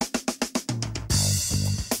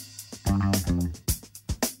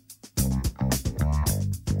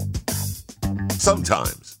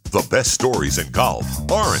Sometimes the best stories in golf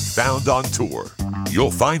aren't found on tour. You'll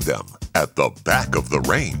find them at the back of the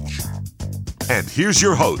range. And here's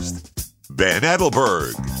your host, Ben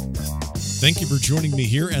Adelberg. Thank you for joining me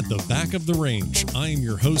here at the back of the range. I am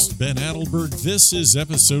your host, Ben Adelberg. This is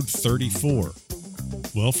episode 34.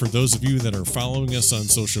 Well, for those of you that are following us on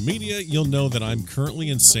social media, you'll know that I'm currently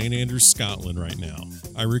in St. Andrews, Scotland right now.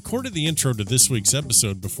 I recorded the intro to this week's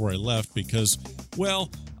episode before I left because, well,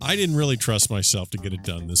 I didn't really trust myself to get it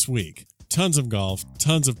done this week. Tons of golf,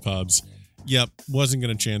 tons of pubs. Yep, wasn't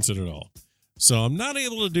going to chance it at all. So I'm not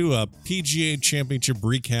able to do a PGA Championship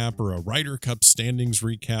recap or a Ryder Cup standings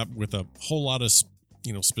recap with a whole lot of,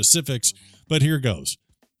 specifics, but here goes.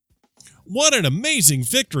 What an amazing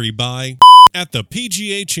victory by at the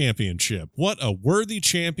PGA Championship. What a worthy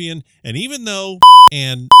champion. And even though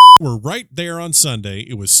and were right there on Sunday,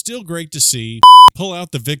 it was still great to see pull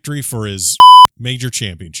out the victory for his major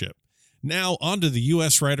championship. Now, on to the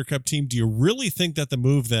U.S. Ryder Cup team. Do you really think that the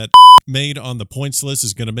move that made on the points list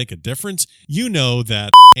is going to make a difference? You know that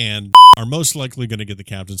and are most likely going to get the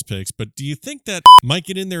captain's picks, but do you think that might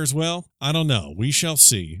get in there as well? I don't know. We shall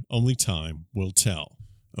see. Only time will tell.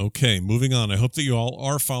 Okay, moving on. I hope that you all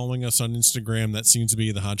are following us on Instagram. That seems to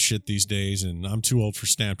be the hot shit these days, and I'm too old for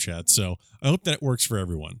Snapchat, so I hope that works for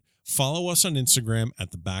everyone. Follow us on Instagram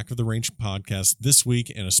at the Back of the Range podcast this week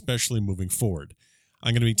and especially moving forward.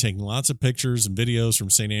 I'm going to be taking lots of pictures and videos from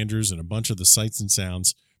St. Andrews and a bunch of the sights and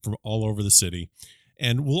sounds from all over the city.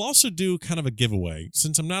 And we'll also do kind of a giveaway.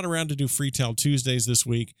 Since I'm not around to do Freetail Tuesdays this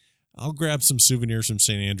week, I'll grab some souvenirs from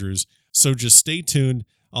St. Andrews. So just stay tuned.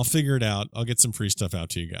 I'll figure it out. I'll get some free stuff out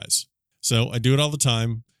to you guys. So I do it all the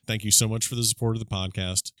time. Thank you so much for the support of the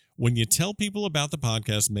podcast. When you tell people about the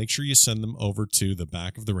podcast, make sure you send them over to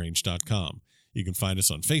thebackoftherange.com. You can find us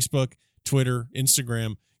on Facebook, Twitter,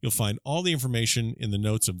 Instagram. You'll find all the information in the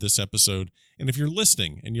notes of this episode. And if you're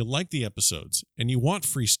listening and you like the episodes and you want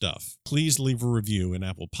free stuff, please leave a review in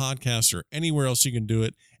Apple Podcasts or anywhere else you can do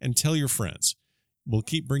it and tell your friends. We'll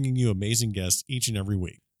keep bringing you amazing guests each and every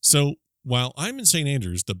week. So while I'm in St.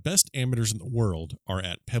 Andrews, the best amateurs in the world are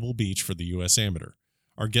at Pebble Beach for the U.S. Amateur.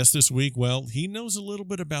 Our guest this week, well, he knows a little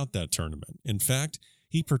bit about that tournament. In fact,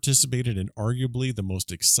 he participated in arguably the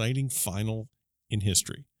most exciting final in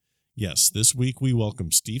history. Yes, this week we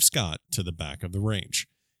welcome Steve Scott to the back of the range.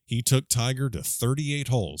 He took Tiger to 38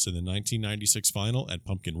 holes in the 1996 final at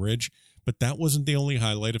Pumpkin Ridge, but that wasn't the only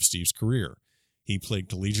highlight of Steve's career. He played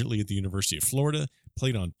collegiately at the University of Florida,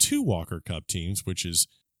 played on 2 Walker Cup teams, which is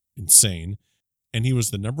insane, and he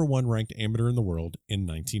was the number 1 ranked amateur in the world in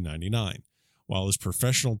 1999. While his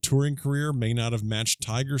professional touring career may not have matched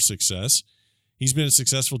Tiger's success, he's been a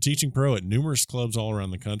successful teaching pro at numerous clubs all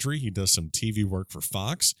around the country. He does some TV work for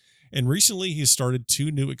Fox, and recently he started 2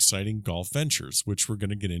 new exciting golf ventures, which we're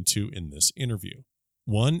going to get into in this interview.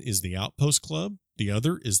 One is the Outpost Club. The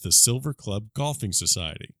other is the Silver Club Golfing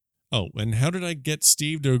Society. Oh, and how did I get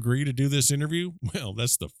Steve to agree to do this interview? Well,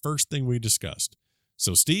 that's the first thing we discussed.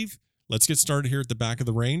 So, Steve, let's get started here at the back of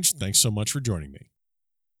the range. Thanks so much for joining me.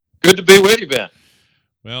 Good to be with you, Ben.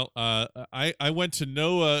 Well, I went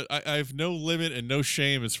to I have no limit and no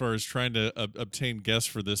shame as far as trying to obtain guests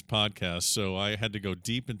for this podcast. So I had to go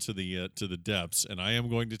deep into the depths, and I am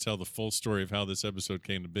going to tell the full story of how this episode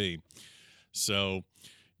came to be. So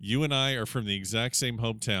you and I are from the exact same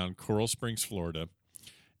hometown, Coral Springs, Florida.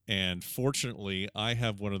 And fortunately, I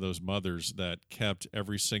have one of those mothers that kept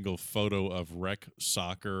every single photo of rec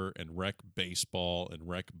soccer and rec baseball and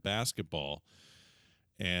rec basketball.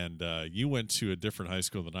 And you went to a different high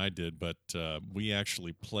school than I did, but we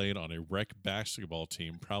actually played on a rec basketball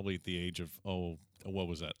team probably at the age of, what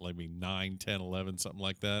was that? Like 9, 10, 11, something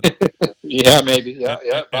like that? Yeah, maybe. Yeah,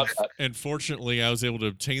 about that. And fortunately, I was able to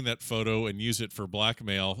obtain that photo and use it for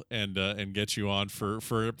blackmail and get you on for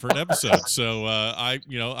an episode. So I'm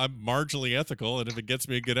marginally ethical, and if it gets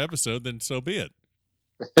me a good episode, then so be it.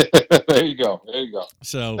 There you go.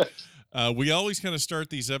 So we always kind of start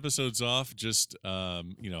these episodes off just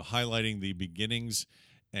highlighting the beginnings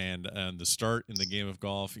and the start in the game of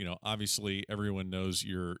golf. Obviously everyone knows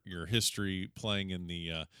your history playing in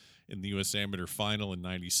the U.S. Amateur Final in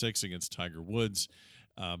 '96 against Tiger Woods,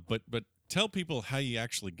 but tell people how you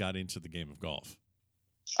actually got into the game of golf.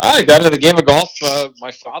 I got into the game of golf.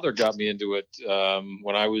 My father got me into it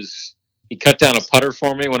he cut down a putter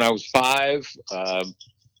for me when I was 5.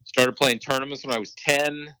 Started playing tournaments when I was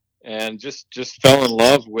 10, and just fell in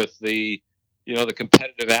love with the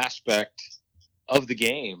competitive aspect of the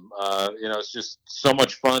game. It's just so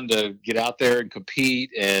much fun to get out there and compete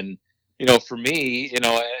and for me, and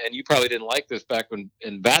you probably didn't like this back when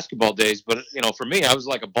in basketball days, but for me, I was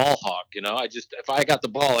like a ball hawk. If I got the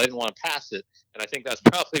ball, I didn't want to pass it, and I think that's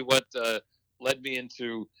probably what led me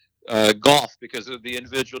into golf, because of the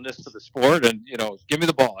individualness of the sport. And give me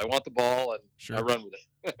the ball, I want the ball, and I Sure. run with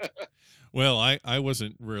it. Well, I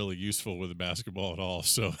wasn't really useful with the basketball at all,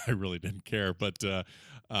 so I really didn't care. But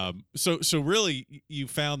so really, you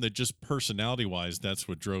found that just personality wise, that's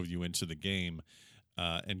what drove you into the game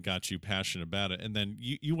and got you passionate about it. And then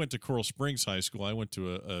you went to Coral Springs High School. I went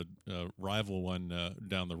to a rival one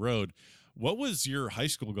down the road. What was your high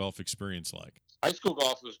school golf experience like? High school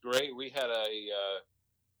golf was great. We had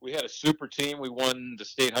a super team. We won the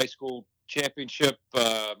state high school championship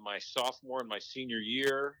my sophomore and my senior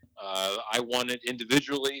year. I won it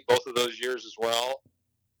individually both of those years as well.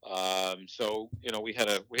 So we had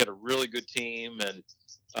a really good team, and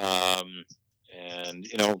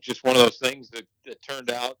just one of those things that turned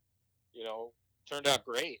out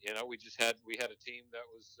great. We had a team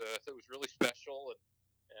that was really special, and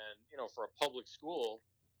for a public school,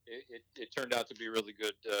 it turned out to be a really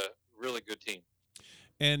good team.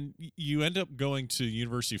 And you end up going to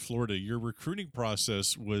University of Florida. Your recruiting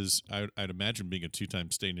process was, I'd imagine, being a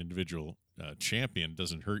two-time state individual champion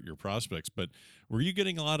doesn't hurt your prospects. But were you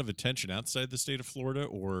getting a lot of attention outside the state of Florida,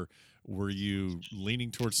 or were you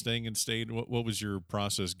leaning towards staying in state? What was your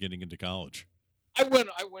process getting into college? I went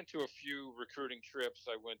to a few recruiting trips.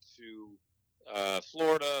 I went to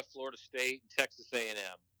Florida State, and Texas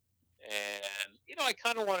A&M. And I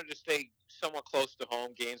kind of wanted to stay somewhat close to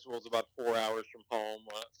home. Gainesville is about 4 hours from home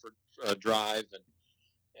for a drive,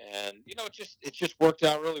 and it just worked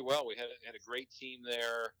out really well. We had a great team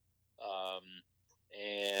there, um,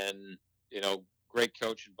 and great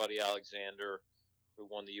coach and Buddy Alexander, who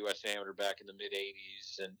won the U.S. Amateur back in the mid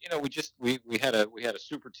 '80s, and we had a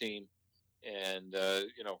super team, and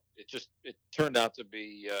it turned out to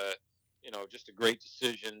be just a great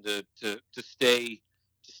decision to stay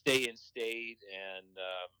in state. And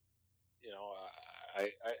you know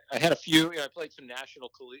I had a few. I played some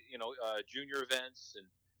national junior events,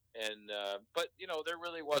 and but there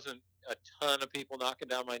really wasn't a ton of people knocking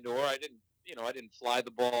down my door. I didn't fly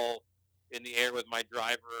the ball in the air with my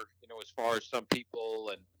driver, as far as some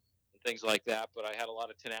people, and things like that. But I had a lot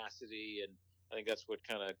of tenacity, and I think that's what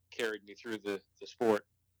kind of carried me through the sport.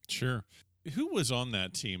 Sure. Who was on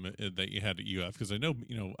that team that you had at UF? Because I know,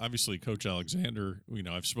 obviously Coach Alexander,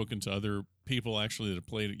 I've spoken to other people actually that have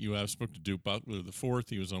played at UF. Spoke to Duke Butler the fourth.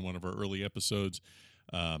 He was on one of our early episodes.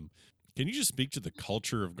 Um, can you just speak to the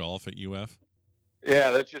culture of golf at UF? Yeah,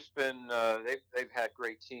 they've just been they've had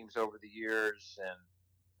great teams over the years, and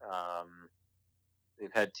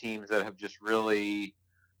they've had teams that have just really,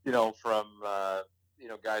 from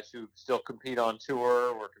guys who still compete on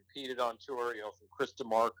tour or competed on tour, from Chris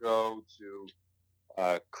DeMarco to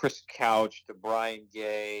Chris Couch to Brian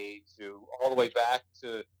Gay to all the way back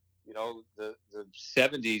to the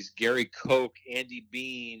 70s, Gary Koch, Andy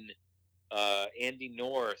Bean, Andy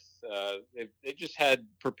North. They just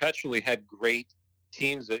perpetually had great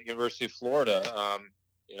teams at University of Florida.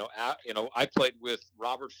 I played with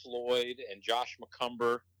Robert Floyd and Josh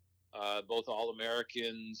McCumber, both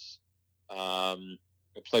All-Americans.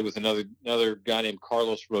 I played with another guy named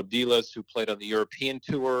Carlos Rodiles, who played on the European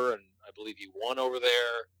Tour, and I believe he won over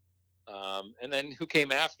there. And then who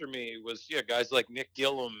came after me was guys like Nick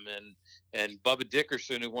Gillum and Bubba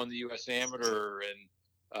Dickerson, who won the U.S. Amateur, and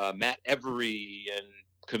Matt Every and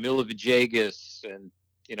Camilo Villegas, and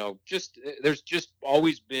there's just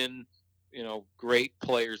always been great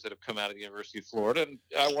players that have come out of the University of Florida, and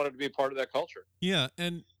I wanted to be a part of that culture. Yeah,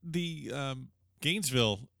 and the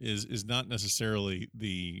Gainesville is not necessarily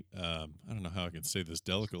the I don't know how I can say this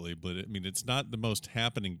delicately, but it's not the most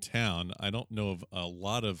happening town. I don't know of a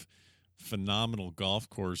lot of phenomenal golf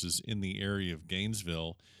courses in the area of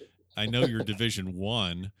Gainesville. I know you're Division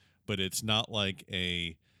I, but it's not like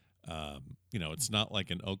it's not like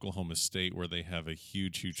an Oklahoma State where they have a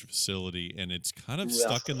huge facility, and it's kind of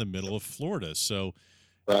stuck in the middle of Florida. So,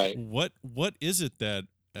 right, what is it that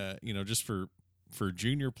just for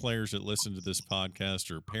junior players that listen to this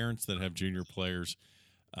podcast, or parents that have junior players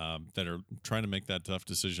that are trying to make that tough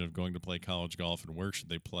decision of going to play college golf and where should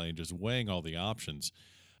they play, and just weighing all the options,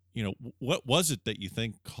 what was it that you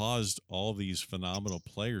think caused all these phenomenal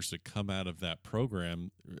players to come out of that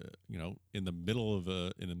program, in the middle of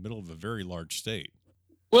a very large state?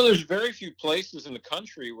 Well, there's very few places in the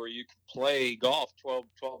country where you can play golf 12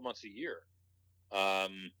 months a year.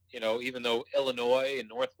 Even though Illinois and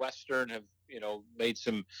Northwestern have, made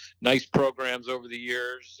some nice programs over the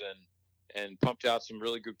years and pumped out some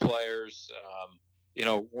really good players.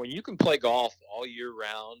 When you can play golf all year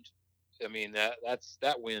round, I mean,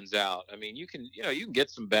 that wins out. I mean, you can get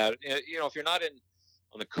some bad, if you're not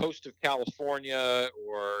on the coast of California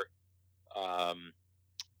or,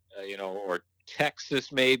 or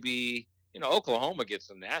Texas, maybe, Oklahoma gets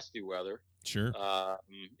some nasty weather. Sure.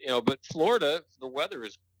 But Florida, the weather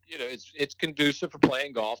is, it's conducive for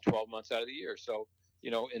playing golf 12 months out of the year. So,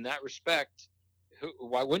 in that respect,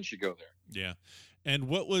 why wouldn't you go there? Yeah. And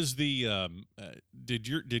what was the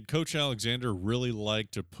did Coach Alexander really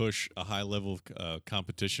like to push a high level of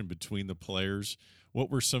competition between the players? What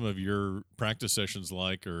were some of your practice sessions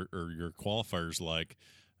like, or your qualifiers like?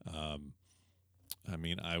 I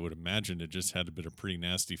mean, I would imagine it just had to be a pretty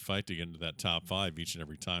nasty fight to get into that top 5 each and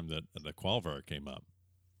every time that the qualifier came up.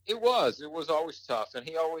 It was always tough, and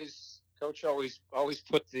Coach always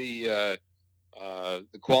put the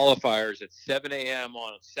qualifiers at 7 a.m.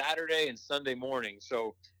 on Saturday and Sunday morning,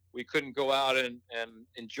 so we couldn't go out and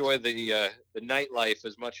enjoy the nightlife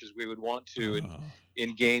as much as we would want to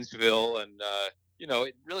in Gainesville. And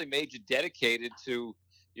it really made you dedicated to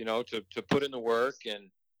put in the work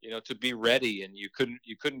and to be ready, and you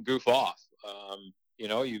couldn't goof off.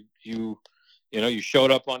 You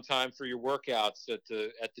showed up on time for your workouts at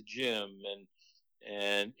the gym,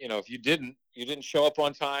 and if you didn't show up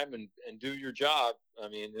on time and do your job, I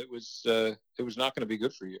mean, it was not going to be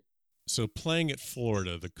good for you. So playing at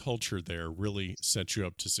Florida, the culture there really set you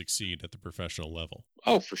up to succeed at the professional level.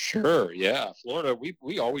 Oh, for sure. Yeah. Florida,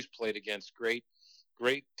 we always played against great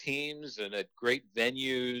teams and at great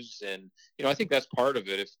venues. And, I think that's part of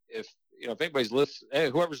it. If anybody's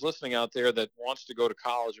whoever's listening out there that wants to go to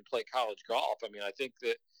college and play college golf, I mean, I think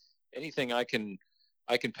that anything I can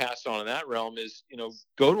pass on in that realm is,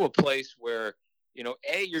 go to a place where,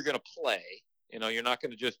 you're going to play. You're not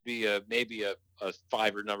going to just be maybe a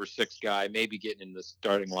 5 or number 6 guy, maybe getting in the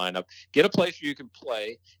starting lineup. Get a place where you can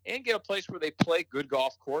play, and get a place where they play good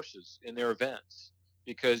golf courses in their events,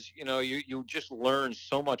 because you just learn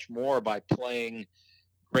so much more by playing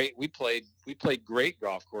great. We played great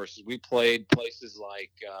golf courses. We played places like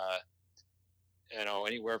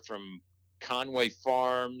anywhere from Conway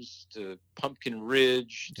Farms to Pumpkin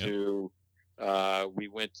Ridge. Yep. To we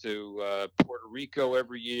went to Puerto Rico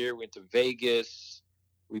every year. Went to Vegas.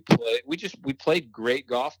 We played great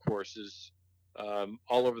golf courses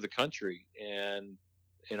all over the country, and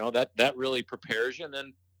that really prepares you. And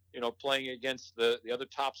then playing against the other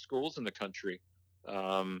top schools in the country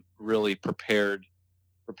really prepared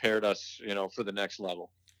us for the next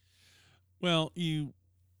level. Well,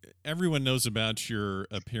 everyone knows about your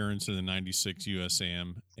appearance in the 96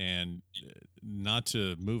 USAM, and not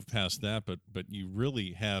to move past that, but you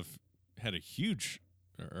really have had a huge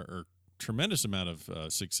or tremendous amount of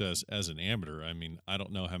success as an amateur. I mean, I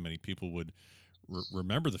don't know how many people would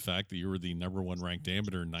remember the fact that you were the number 1 ranked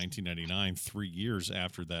amateur in 1999, 3 years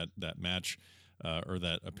after that match or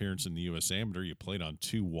that appearance in the US Amateur. You played on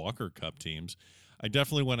 2 Walker Cup teams. I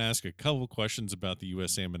definitely want to ask a couple of questions about the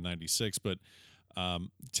USAM in 96, but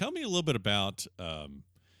tell me a little bit about the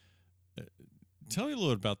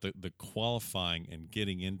qualifying and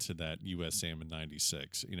getting into that USAM in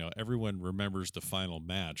 96. Everyone remembers the final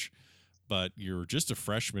match, but you're just a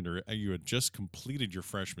freshman, or you had just completed your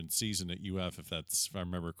freshman season at UF, if I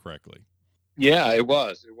remember correctly. Yeah, it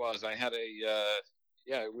was. I had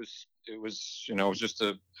it was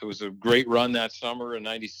a great run that summer in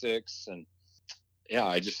 96. And yeah,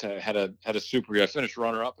 I just had a super year. I finished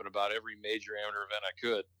runner up in about every major amateur event I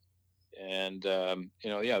could. And,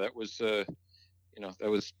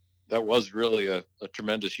 that was really a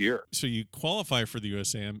tremendous year. So you qualify for the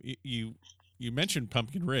USAM. You mentioned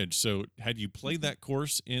Pumpkin Ridge. So had you played that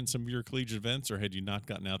course in some of your collegiate events, or had you not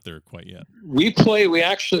gotten out there quite yet?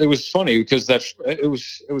 It was funny because it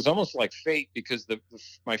was almost like fate, because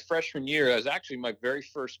my freshman year was actually my very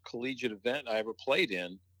first collegiate event I ever played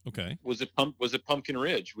in. Okay. Was at Pumpkin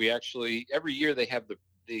Ridge. We actually, every year they have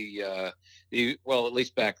well, at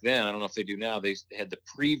least back then, I don't know if they do now, they had the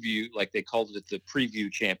preview, like they called it the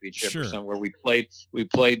preview championship. Sure. Or something, where we played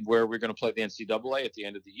where we're going to play the NCAA at the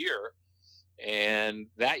end of the year. And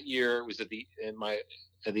that year was the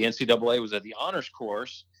NCAA was at the honors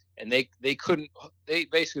course, and they basically,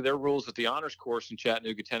 their rules at the honors course in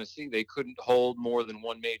Chattanooga, Tennessee, they couldn't hold more than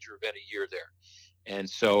 1 major event a year there. And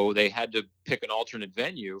so they had to pick an alternate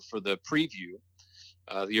venue for the preview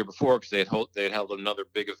the year before, because they had held another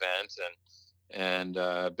big event. And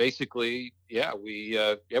basically, we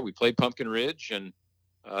played Pumpkin Ridge, and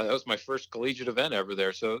that was my first collegiate event ever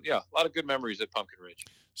there. So yeah, a lot of good memories at Pumpkin Ridge.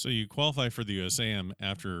 So you qualify for the USAM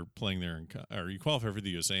after playing there, or you qualify for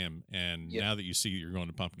the USAM, and Now that you see you're going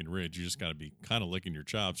to Pumpkin Ridge, you just got to be kind of licking your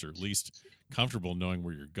chops, or at least comfortable knowing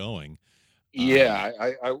where you're going. Yeah,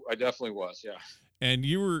 I definitely was. Yeah. And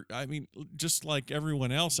you were, I mean, just like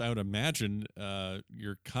everyone else, I would imagine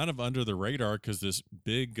you're kind of under the radar because this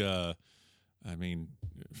big, I mean,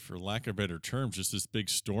 for lack of better terms, just this big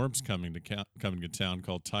storm's coming to town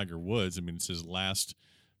called Tiger Woods. I mean, it's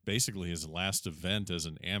basically his last event as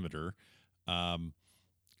an amateur.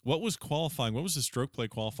 What was qualifying? What was the stroke play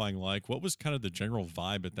qualifying like? What was kind of the general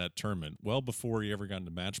vibe at that tournament? Well, before he ever got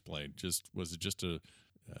into match play, was it just a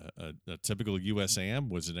typical USAM?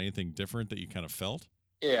 Was it anything different that you kind of felt?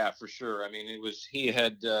 Yeah, for sure. I mean, he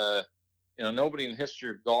had, nobody in the history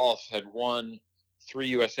of golf had won 3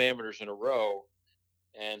 U.S. amateurs in a row.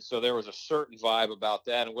 And so there was a certain vibe about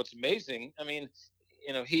that. And what's amazing, I mean,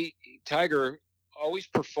 Tiger always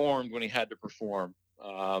performed when he had to perform,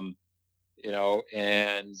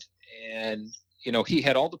 he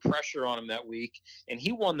had all the pressure on him that week, and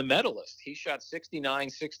he won the medalist. He shot 69,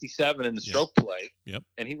 67 in the stroke play. Yep.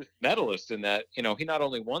 And he was medalist in that. He not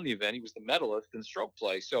only won the event, he was the medalist in stroke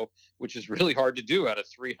play. So, which is really hard to do out of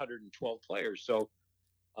 312 players. So,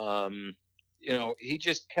 he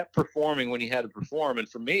just kept performing when he had to perform. And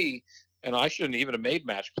for me, I shouldn't even have made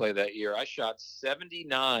match play that year. I shot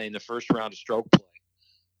 79 the first round of stroke play.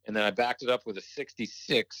 And then I backed it up with a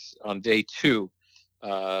 66 on day 2.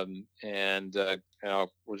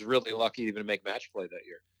 Was really lucky to even make match play that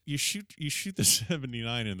year. You shoot the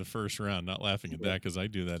 79 in the first round. Not laughing at that because I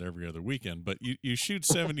do that every other weekend. But you shoot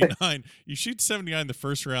 79. You shoot 79 the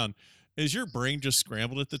first round. Is your brain just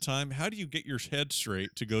scrambled at the time? How do you get your head straight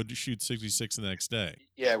to go to shoot 66 the next day?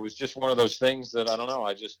 Yeah, it was just one of those things that I don't know.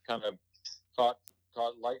 I just kind of caught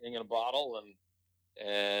lightning in a bottle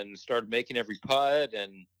and started making every putt,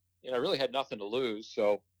 and I really had nothing to lose.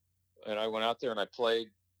 So, and I went out there and I played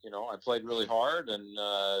really hard, and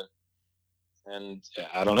I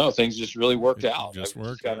don't know, things just really worked out.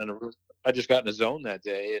 I just got in a zone that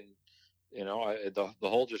day, and the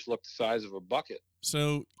hole just looked the size of a bucket.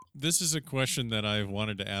 So this is a question that I've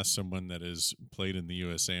wanted to ask someone that has played in the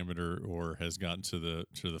U.S. Amateur or has gotten to the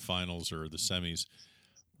finals or the semis,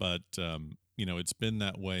 but it's been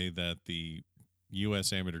that way that the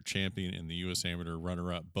U.S. Amateur champion and the U.S. Amateur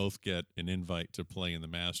runner-up both get an invite to play in the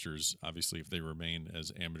Masters, obviously if they remain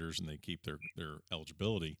as amateurs and they keep their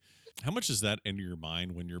eligibility. How much does that enter your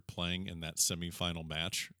mind when you're playing in that semifinal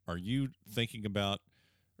match? Are you thinking about,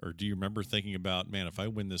 or do you remember thinking about, man, if I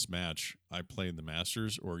win this match, I play in the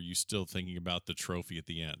Masters, or are you still thinking about the trophy at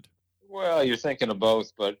the end? Well, you're thinking of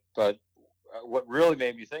both, but what really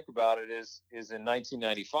made me think about it is in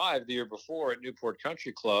 1995, the year before at Newport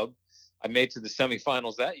Country Club, I made to the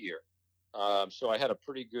semifinals that year. So I had a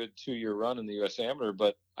pretty good 2-year run in the U.S. Amateur,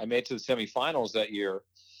 but I made to the semifinals that year.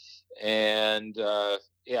 And, I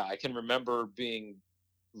can remember being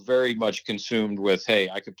very much consumed with, hey,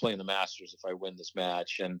 I could play in the Masters if I win this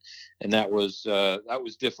match. And that was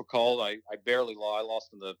difficult. I barely lost. I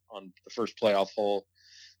lost on the first playoff hole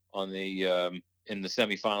in the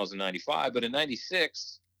semifinals in 95. But in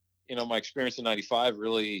 96, my experience in 95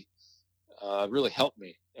 really helped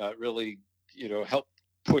me. Really, helped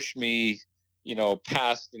push me,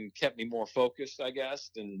 past and kept me more focused, I guess.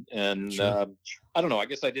 And Sure. I don't know. I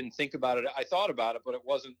guess I didn't think about it. I thought about it, but it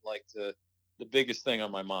wasn't like the biggest thing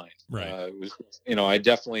on my mind. Right. It was, I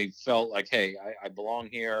definitely felt like, hey, I belong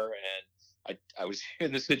here, and I was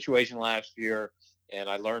in this situation last year, and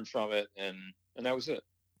I learned from it, and that was it.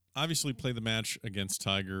 Obviously play the match against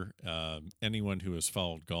Tiger. Anyone who has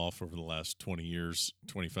followed golf over the last 20 years,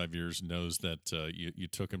 25 years knows that you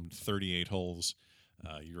took him 38 holes.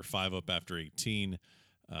 You were 5 up after 18.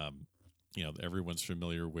 Everyone's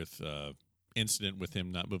familiar with incident with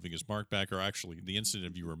him not moving his mark back, or actually the incident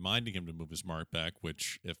of you reminding him to move his mark back,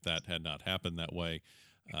 which if that had not happened that way,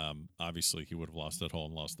 obviously he would have lost that hole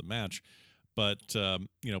and lost the match. But,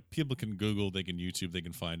 people can Google, they can YouTube, they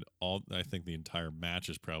can find I think the entire match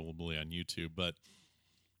is probably on YouTube. But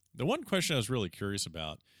the one question I was really curious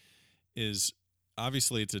about is,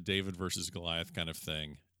 obviously it's a David versus Goliath kind of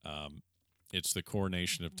thing. It's the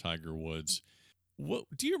coronation of Tiger Woods.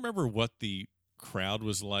 Do you remember what the crowd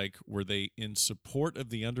was like? Were they in support of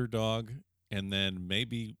the underdog? And then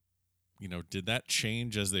maybe, did that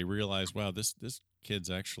change as they realized, wow, this kid's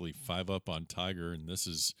actually 5 up on Tiger, and this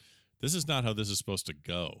is not how this is supposed to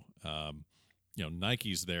go.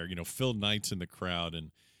 Nike's there, Phil Knight's in the crowd,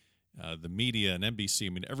 and the media and NBC. I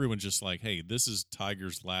mean, everyone's just like, hey, this is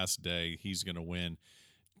Tiger's last day. He's going to win.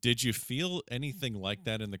 Did you feel anything like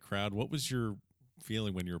that in the crowd? What was your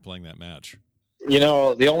feeling when you were playing that match?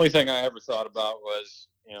 The only thing I ever thought about was,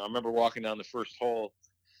 I remember walking down the first hole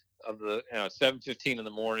of the, 7:15 in the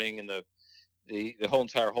morning, and the whole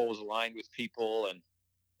entire hole was aligned with people,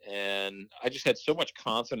 and I just had so much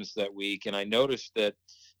confidence that week. And I noticed that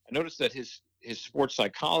his sports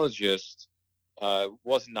psychologist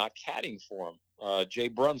was not caddying for him, Jay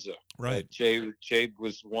Brunza. Right. Jay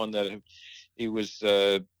was one that he was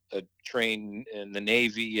trained in the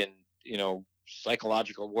Navy and,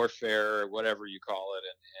 psychological warfare or whatever you call it.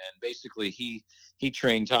 And basically he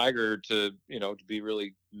trained Tiger to be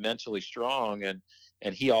really mentally strong. And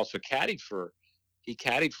he also caddied for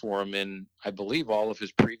him in, I believe, all of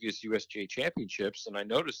his previous USGA championships. And I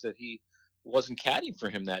noticed that he wasn't caddying for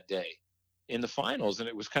him that day in the finals. And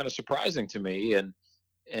it was kind of surprising to me. And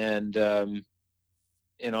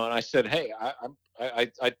I said, hey,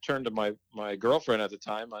 I turned to my girlfriend at the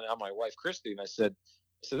time, now my wife, Christy, and I said,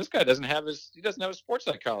 this guy doesn't have a sports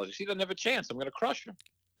psychologist. He doesn't have a chance. I'm going to crush him.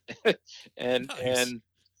 and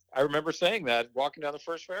I remember saying that walking down the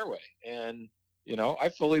first fairway, and I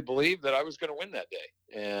fully believed that I was going to win that day.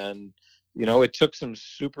 And it took some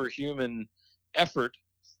superhuman effort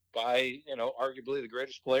by arguably the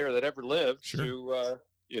greatest player that ever lived to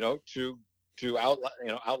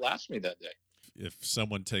outlast me that day. If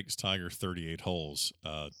someone takes Tiger 38 holes,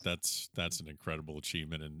 that's an incredible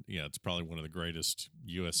achievement, and it's probably one of the greatest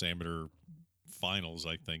U.S. amateur finals,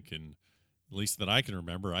 I think, in at least that I can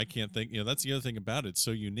remember. I can't think. That's the other thing about it. It's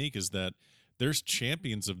so unique is that there's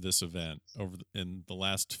champions of this event in the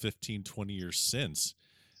last 15, 20 years since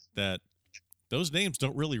that those names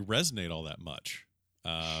don't really resonate all that much.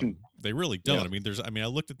 They really don't. Yeah. I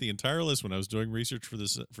looked at the entire list when I was doing research for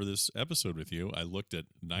this episode with you. I looked at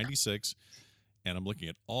 96. And I'm looking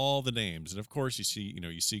at all the names, and of course you see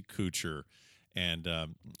Kuchar, and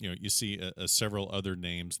you see several other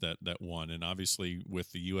names that won, and obviously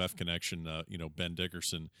with the UF connection, Ben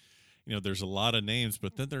Dickerson, there's a lot of names,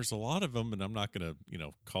 but then there's a lot of them, and I'm not going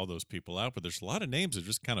to call those people out, but there's a lot of names that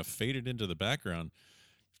just kind of faded into the background.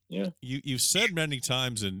 Yeah, you've said many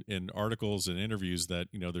times in articles and interviews that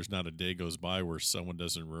there's not a day goes by where someone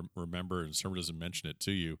doesn't remember and someone doesn't mention it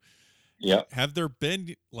to you. Yeah. Have there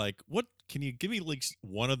been what? Can you give me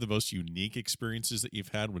one of the most unique experiences that you've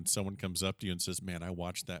had when someone comes up to you and says, "Man, I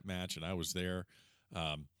watched that match and I was there"?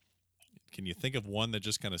 Can you think of one that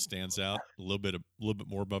just kind of stands out a little bit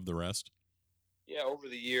more above the rest? Yeah, over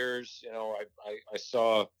the years, I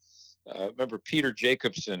saw. Remember Peter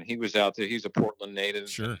Jacobson? He was out there. He's a Portland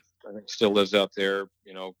native. Sure. I think still lives out there.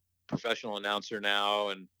 Professional announcer now,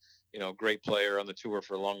 and great player on the tour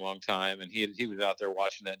for a long, long time. And he was out there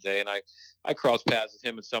watching that day, and I crossed paths with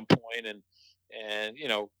him at some point, and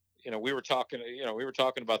we were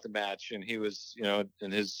talking about the match, and he was,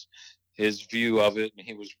 and his view of it, and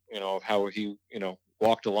he was, how he,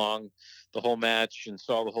 walked along the whole match and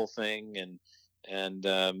saw the whole thing. And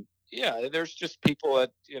yeah, there's just people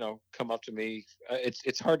that, come up to me.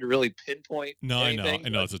 It's hard to really pinpoint. No, anything, I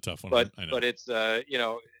know it's a tough one, but I know. It's,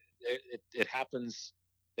 it happens.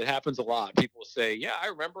 It happens a lot. People say, yeah, I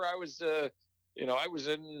remember I was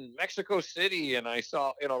in Mexico City and I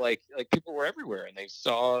saw, like people were everywhere and they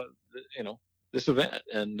saw, this event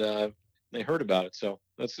and they heard about it. So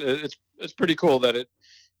it's pretty cool that it,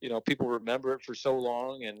 people remember it for so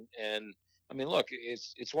long. And I mean, look,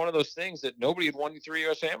 it's one of those things that nobody had won 3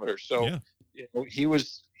 U.S. amateurs. So yeah. He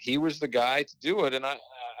was the guy to do it. And I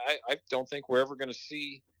don't think we're ever going to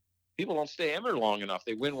see. People don't stay amateur long enough.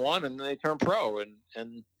 They win one and then they turn pro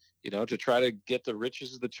and to try to get the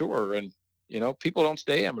riches of the tour. And, people don't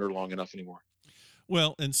stay amateur long enough anymore.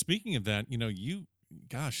 Well, and speaking of that,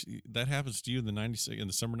 that happens to you in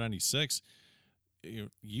the summer 96.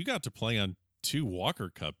 You got to play on 2 Walker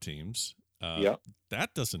Cup teams. Yeah.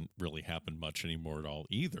 That doesn't really happen much anymore at all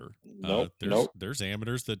either. Nope. There's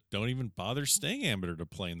amateurs that don't even bother staying amateur to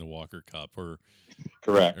play in the Walker Cup, or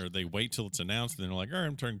correct, or they wait till it's announced and they're like, all right,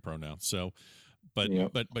 I'm turning pro now. So, but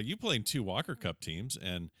you play in 2 Walker Cup teams,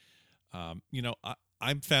 and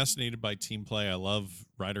I'm fascinated by team play. I love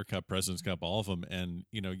Ryder Cup, President's Cup, all of them, and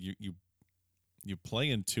you play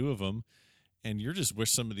in 2 of them, and you're just with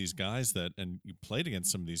some of these guys and you played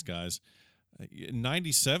against some of these guys. In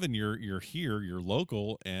 97, you're here, you're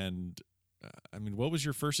local, and what was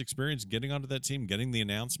your first experience getting onto that team, getting the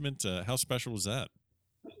announcement? How special was that?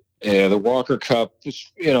 Yeah, the Walker Cup,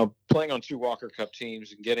 just, playing on 2 Walker Cup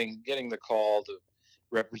teams and getting the call to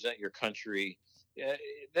represent your country. Yeah,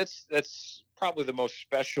 that's probably the most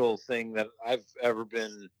special thing that I've ever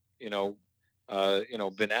been,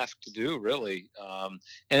 been asked to do, really.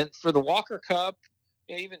 And for the Walker Cup,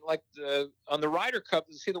 even like on the Ryder Cup,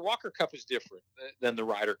 see, the Walker Cup is different than the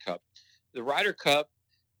Ryder Cup. The Ryder Cup,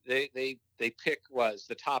 they pick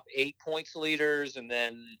the top 8 points leaders, and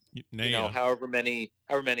then however many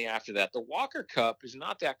after that. The Walker Cup is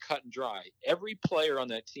not that cut and dry. Every player on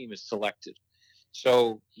that team is selected,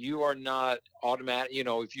 So you are not automatic,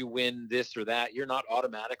 if you win this or that, you're not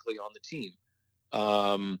automatically on the team.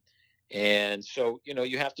 And so,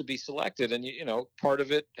 you have to be selected, and, part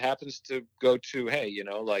of it happens to go to, hey,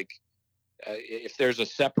 if there's a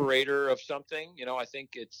separator of something, I think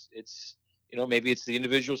it's, maybe it's the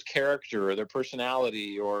individual's character or their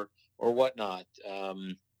personality or whatnot.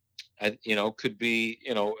 Could be,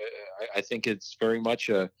 I think it's very much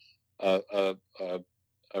a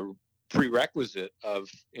prerequisite of,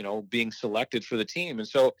 being selected for the team. And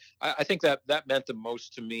so I think that meant the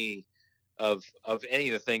most to me of any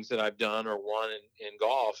of the things that I've done or won in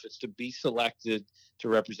golf. It's to be selected to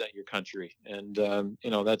represent your country. And,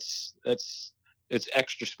 it's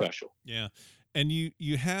extra special. Yeah. And you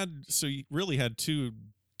really had two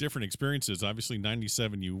different experiences. Obviously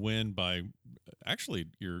 97, you win by actually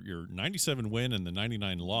your 97 win and the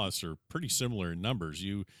 99 loss are pretty similar in numbers.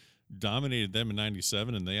 You dominated them in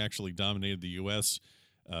 97 and they actually dominated the US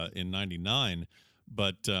in 99.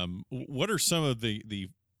 But what are some of the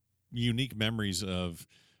unique memories of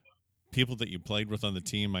people that you played with on the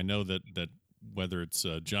team? I know that whether it's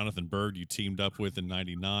Jonathan Byrd you teamed up with in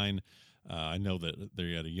 99, I know that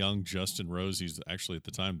they had a young Justin Rose. He's actually at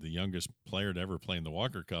the time the youngest player to ever play in the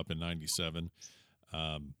Walker Cup in 97.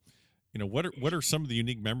 What are some of the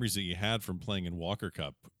unique memories that you had from playing in Walker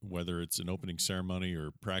Cup, whether it's an opening ceremony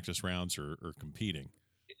or practice rounds or competing?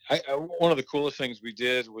 One of the coolest things we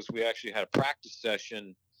did was we actually had a practice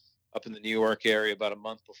session up in the New York area about a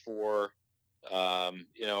month before,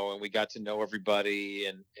 and we got to know everybody,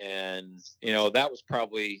 and that was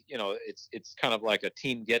probably, it's kind of like a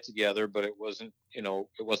team get together, but it wasn't real.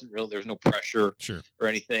 There's no pressure or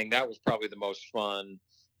anything. That was probably the most fun.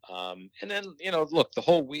 And then, look, the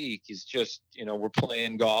whole week is just, we're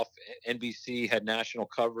playing golf. NBC had national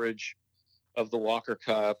coverage of the Walker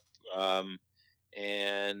Cup.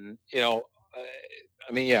 And,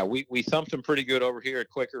 we thumped them pretty good over here at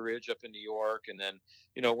Quaker Ridge up in New York. And then,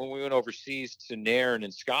 when we went overseas to Nairn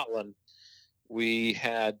in Scotland, we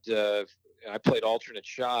had, I played alternate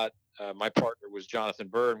shot. My partner was Jonathan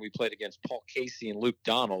Byrd, and we played against Paul Casey and Luke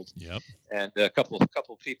Donald. Yep. And a couple of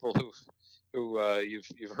people who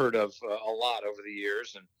you've heard of a lot over the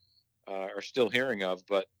years and are still hearing of.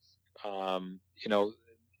 But,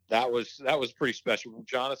 that was pretty special.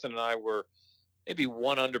 Jonathan and I were maybe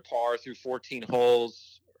 1 under par through 14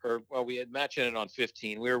 holes, we had match ended on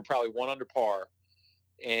 15. We were probably 1 under par,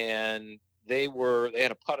 and they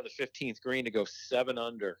had a putt on the 15th green to go 7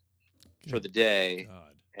 under for the day.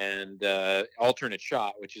 God. And alternate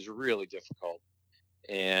shot, which is really difficult.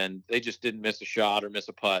 And they just didn't miss a shot or miss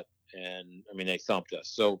a putt. And they thumped us.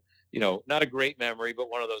 So, not a great memory, but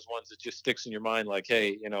one of those ones that just sticks in your mind. Like,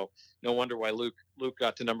 hey, no wonder why Luke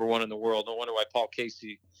got to number 1 in the world. No wonder why Paul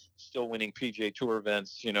Casey still winning PGA Tour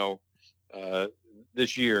events,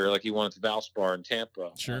 this year, like he won at the Valspar in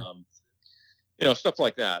Tampa. Sure. Stuff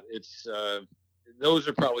like that. It's, those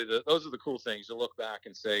are the cool things to look back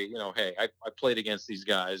and say, hey, I played against these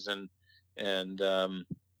guys, and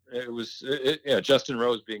it was Justin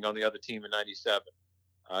Rose being on the other team in 97.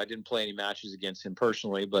 I didn't play any matches against him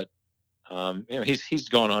personally, but he's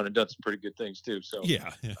gone on and done some pretty good things too. So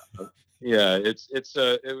yeah,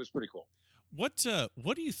 it was pretty cool. What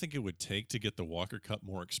do you think it would take to get the Walker Cup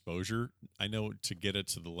more exposure? I know to get it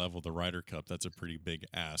to the level of the Ryder Cup, that's a pretty big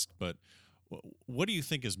ask, but what do you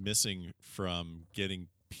think is missing from getting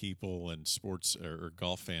people and sports or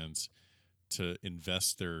golf fans to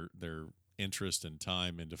invest their interest and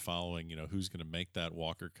time into following, who's going to make that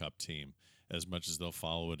Walker Cup team as much as they'll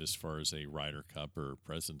follow it as far as a Ryder Cup or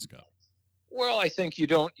President's Cup? Well, I think you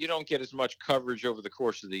don't get as much coverage over the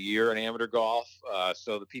course of the year in amateur golf,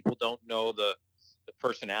 so the people don't know the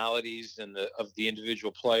personalities and of the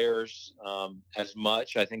individual players as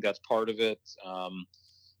much. I think that's part of it.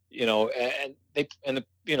 The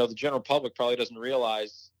general public probably doesn't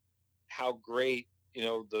realize how great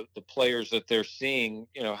the players that they're seeing.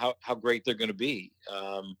 How great they're going to be.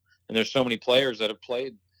 And there's so many players that have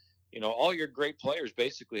played. All your great players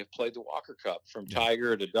basically have played the Walker Cup, from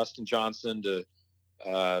Tiger to Dustin Johnson to,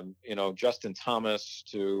 Justin Thomas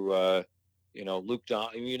to, Luke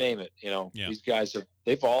Don, you name it. These guys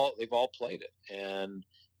they've all played it. And,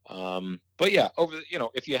 but yeah,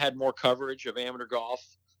 if you had more coverage of amateur golf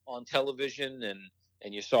on television and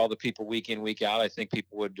you saw the people week in, week out, I think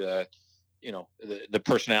people would, the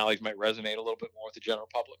personalities might resonate a little bit more with the general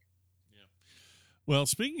public. Well,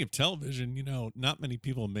 speaking of television, not many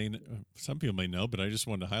people some people may know, but I just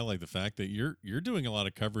wanted to highlight the fact that you're doing a lot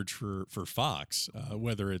of coverage for Fox,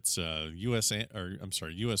 whether it's US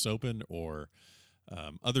Open or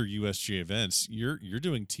other USG events. You're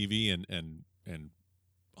doing TV and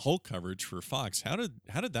hole coverage for Fox. How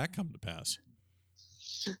did that come to pass?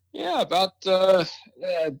 Yeah,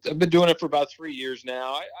 I've been doing it for about 3 years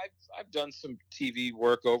now. I've done some TV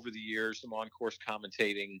work over the years, some on-course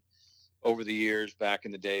commentating over the years. Back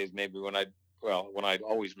in the days, maybe when I'd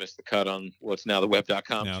always missed the cut on what's now the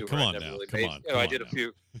web.com Now, tour. come I on never now, really come made. on, You know, come I on did a now.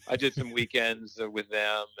 few. I did some weekends with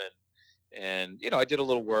them, and you know, I did a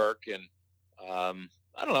little work, and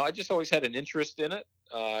I don't know. I just always had an interest in it.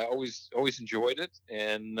 I always enjoyed it,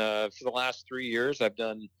 and for the last 3 years, I've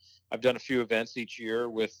done a few events each year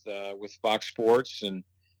with Fox Sports, and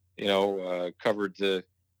you know, covered the,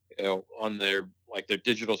 you know, on their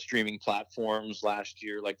digital streaming platforms last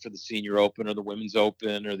year, like for the Senior Open or the Women's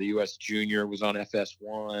Open or the U.S. Junior was on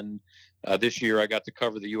FS1. This year, I got to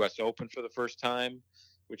cover the U.S. Open for the first time,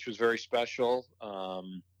 which was very special.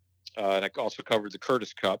 And I also covered the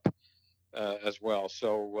Curtis Cup as well.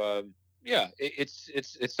 So yeah,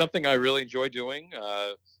 it's something I really enjoy doing.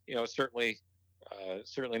 You know, certainly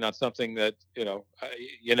not something that, you know,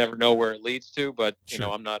 you never know where it leads to. But you Sure.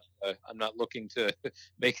 know, I'm not looking to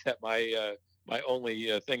make that my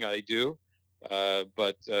only thing I do.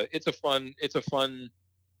 But it's a fun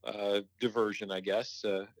diversion, I guess,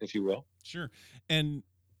 if you will. Sure. And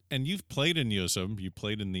you've played in US Open. You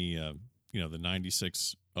played in the the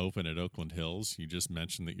 96 Open at Oakland Hills. You just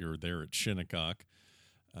mentioned that you were there at Shinnecock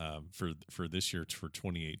for this year, for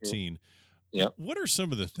 2018. Yeah. What are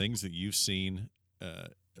some of the things that you've seen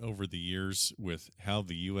over the years with how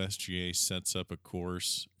the USGA sets up a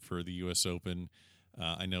course for the US Open?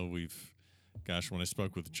 I know when I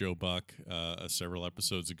spoke with Joe Buck several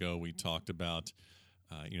episodes ago, we talked about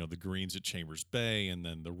the greens at Chambers Bay, and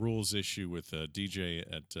then the rules issue with DJ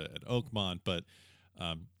at Oakmont. But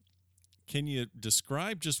can you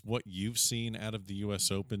describe just what you've seen out of the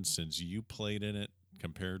U.S. Open since you played in it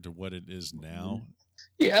compared to what it is now?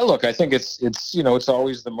 Yeah, look, I think it's it's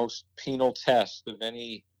always the most penal test of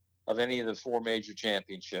any of the four major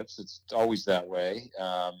championships. It's always that way.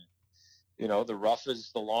 The rough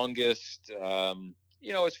is the longest.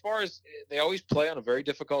 As far as they always play on a very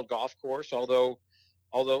difficult golf course, although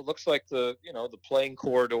it looks like the playing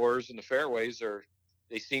corridors and the fairways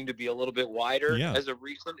they seem to be a little bit wider as a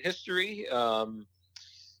recent history.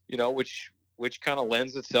 Which kind of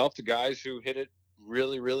lends itself to guys who hit it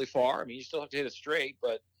really, really far. I mean, you still have to hit it straight,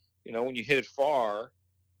 but when you hit it far,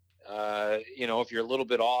 if you're a little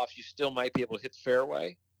bit off, you still might be able to hit the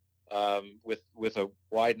fairway with a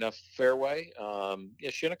wide enough fairway.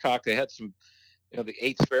 Shinnecock, they had some, the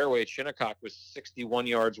eighth fairway at Shinnecock was 61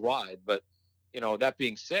 yards wide, but that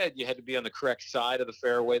being said, you had to be on the correct side of the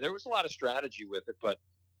fairway. There was a lot of strategy with it, but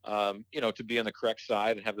to be on the correct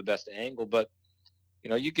side and have the best angle. But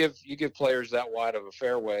you give players that wide of a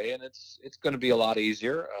fairway, and it's going to be a lot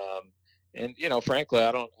easier. And frankly,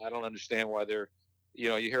 I don't understand why they're,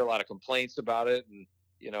 you hear a lot of complaints about it, and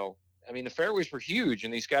I mean, the fairways were huge,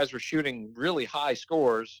 and these guys were shooting really high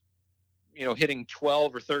scores. Hitting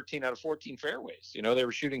 12 or 13 out of 14 fairways. They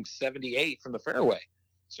were shooting 78 from the fairway.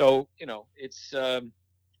 So it's I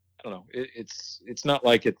don't know. It's not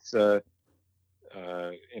like it's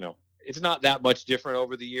it's not that much different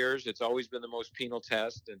over the years. It's always been the most penal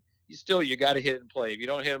test, and you got to hit and play. If you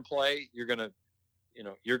don't hit and play, you're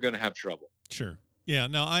gonna have trouble. Sure. Yeah.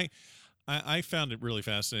 No, I found it really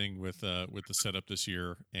fascinating with the setup this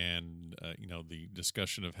year, and the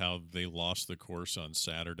discussion of how they lost the course on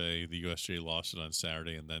Saturday. The USGA lost it on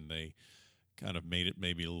Saturday, and then they kind of made it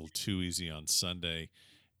maybe a little too easy on Sunday.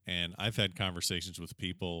 And I've had conversations with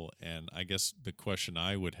people, and I guess the question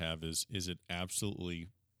I would have is it absolutely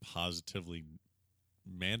positively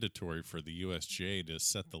mandatory for the USGA to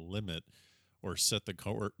set the limit or set the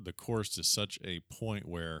course to such a point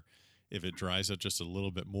where if it dries out just a little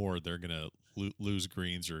bit more, they're going to lose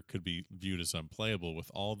greens, or it could be viewed as unplayable with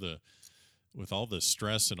all the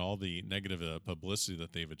stress and all the negative publicity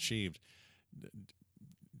that they've achieved?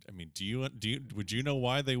 I mean, would you know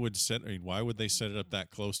why they would why would they set it up that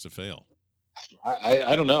close to fail?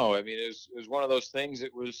 I don't know. I mean, it was one of those things.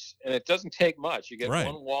 And it doesn't take much. You get right.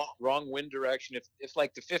 one wrong wind direction. If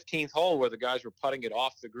like the 15th hole where the guys were putting it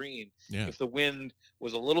off the green, if the wind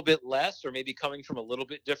was a little bit less or maybe coming from a little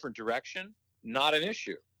bit different direction, not an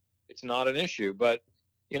issue. It's not an issue. But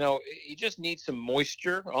you just need some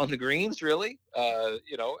moisture on the greens, really. At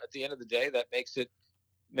the end of the day, that makes it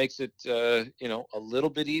a little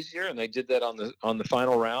bit easier, and they did that on the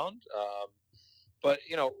final round. But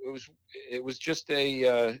it was just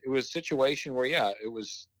a situation where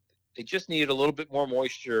they just needed a little bit more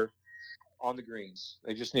moisture on the greens.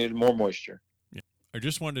 They just needed more moisture. Yeah. I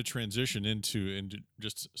just wanted to transition into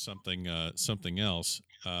just something else.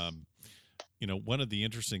 one of the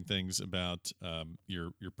interesting things about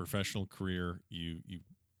your professional career, you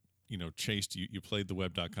chased, you played the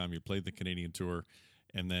web.com, you played the Canadian Tour,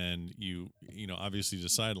 and then you obviously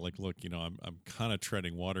decided, like, look, I'm kind of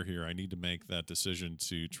treading water here. I need to make that decision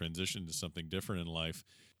to transition to something different in life.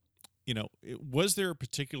 Was there a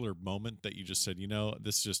particular moment that you just said,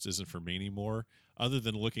 this just isn't for me anymore, other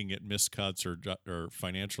than looking at missed cuts or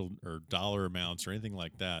financial or dollar amounts or anything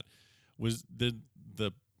like that? Was the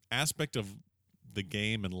aspect of the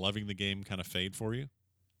game and loving the game kind of fade for you?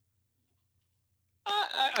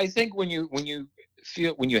 I think when you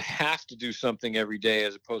have to do something every day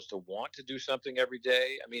as opposed to want to do something every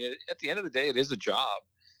day, I mean, at the end of the day, it is a job,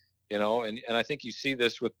 and I think you see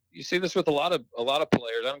this with a lot of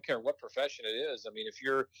players. I don't care what profession it is. I mean, if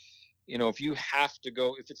you have to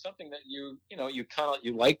go, if it's something that you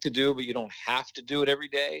like to do, but you don't have to do it every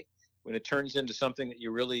day, when it turns into something that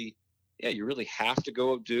you really have to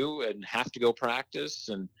go do and have to go practice,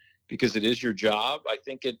 and because it is your job, I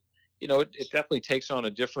think it definitely takes on a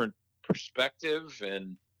different perspective,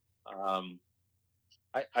 and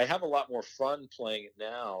I have a lot more fun playing it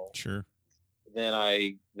now. Sure. Than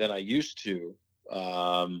I used to.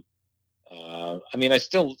 I mean, I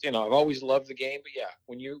still, I've always loved the game, but yeah,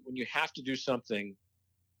 when you have to do something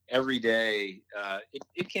every day,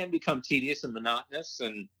 it can become tedious and monotonous,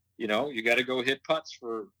 and you got to go hit putts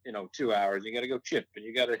for 2 hours, you got to go chip, and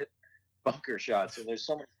you got to hit bunker shots, and there's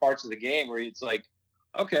so many parts of the game where it's like,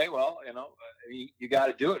 okay, well, you got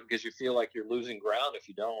to do it because you feel like you're losing ground if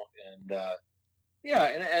you don't, and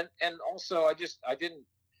and also I didn't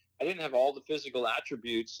have all the physical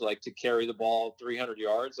attributes, like to carry the ball 300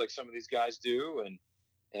 yards like some of these guys do,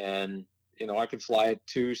 and I could fly at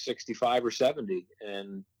 265 or 70,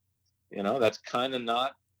 and that's kind of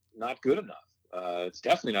not good enough. It's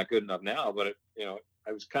definitely not good enough now, but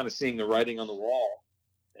I was kind of seeing the writing on the wall,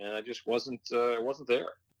 and I just wasn't there.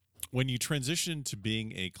 When you transitioned to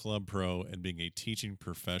being a club pro and being a teaching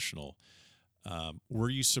professional, were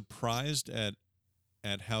you surprised at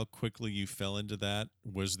how quickly you fell into that?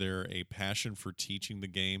 Was there a passion for teaching the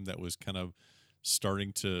game that was kind of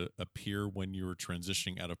starting to appear when you were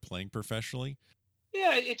transitioning out of playing professionally?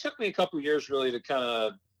 Yeah, it took me a couple of years really to kind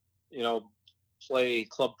of, play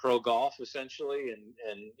club pro golf essentially, and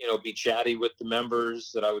be chatty with the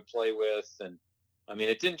members that I would play with. And I mean,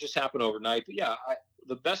 it didn't just happen overnight, but yeah,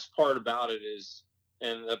 the best part about it is,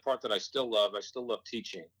 and the part that I still love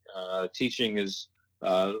teaching. Teaching is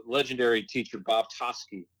legendary teacher Bob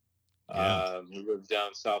Toski, who lives down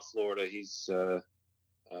in South Florida. He's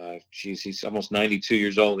almost 92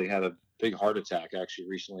 years old. He had a big heart attack actually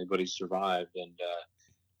recently, but he survived, and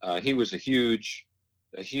he was a huge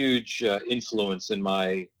influence in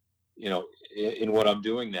my in what I'm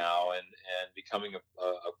doing now, and becoming a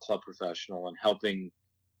club professional and helping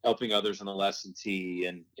others in the lesson tee,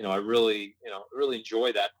 and I really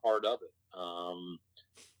enjoy that part of it.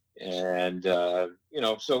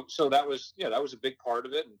 So that was a big part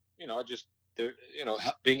of it. And I just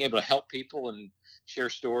being able to help people and share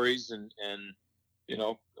stories and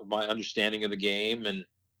my understanding of the game, and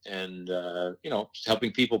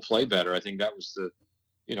helping people play better. I think that was the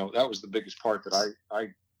biggest part that I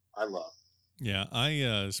love.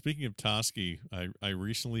 Yeah, speaking of Toski, I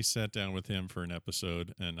recently sat down with him for an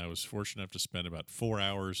episode, and I was fortunate enough to spend about 4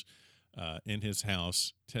 hours in his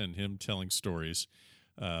house, him telling stories.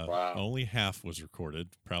 Wow. Only half was recorded,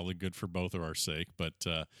 probably good for both of our sake, but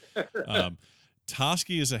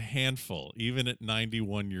Toski is a handful, even at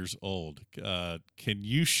 91 years old. Can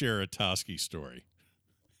you share a Toski story?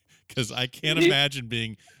 Because I can't imagine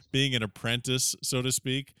being an apprentice, so to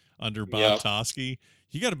speak, under Bob Toski.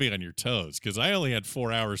 You got to be on your toes, because I only had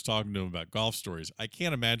 4 hours talking to him about golf stories. I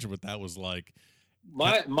can't imagine what that was like.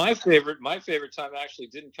 My favorite time actually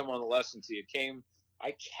didn't come on the lesson tee.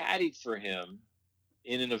 I caddied for him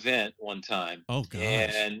in an event one time. Oh gosh.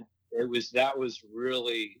 And that was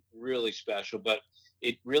really, really special, but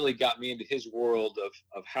it really got me into his world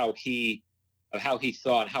of how he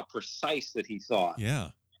thought, how precise that he thought. Yeah.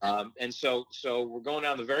 And so we're going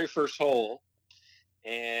down the very first hole,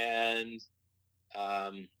 and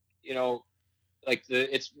it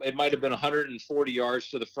might have been 140 yards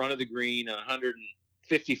to the front of the green and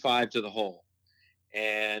 155 to the hole.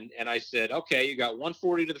 And I said, okay, you got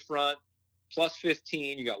 140 to the front plus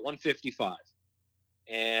 15, you got 155.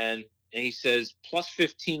 And he says, plus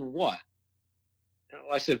 15 what?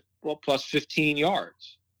 I said, well, plus 15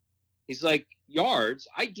 yards. He's like, yards?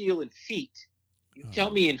 I deal in feet. You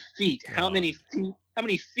tell me in feet how many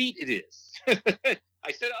feet it is.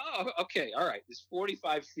 I said, oh, okay, all right. It's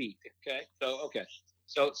 45 feet. Okay,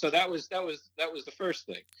 so that was the first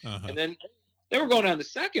thing. Uh-huh. And then they were going down the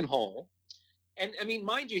second hole, And I mean,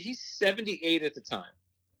 mind you, he's 78 at the time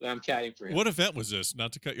that I'm caddying for him. What event was this?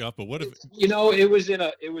 Not to cut you off, but what if it was in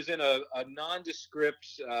a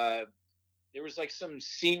nondescript. There was like some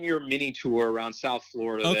senior mini tour around South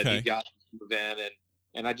Florida that he got from the event,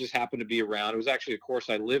 and I just happened to be around. It was actually a course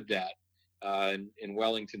I lived at in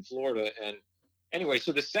Wellington, Florida. And anyway,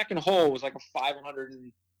 so the second hole was like a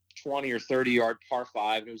 520 or 30 yard par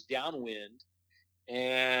 5, and it was downwind,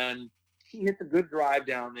 and he hit the good drive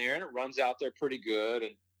down there, and it runs out there pretty good,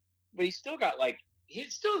 but he still got like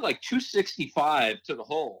 265 to the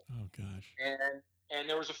hole. Oh gosh. And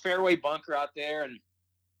there was a fairway bunker out there, and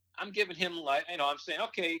I'm giving him I'm saying,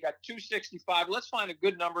 okay, you got 265. Let's find a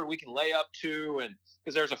good number we can lay up to, and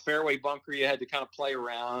because there's a fairway bunker you had to kind of play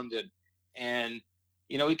around, and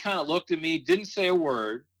he kind of looked at me, didn't say a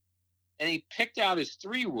word, and he picked out his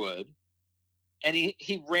 3-wood, and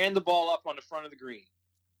he ran the ball up on the front of the green,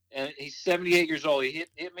 and he's 78 years old. He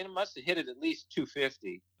must have hit it at least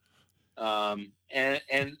 250. And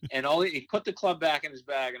he put the club back in his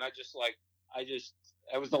bag, and that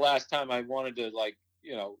was the last time I wanted to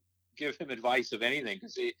give him advice of anything,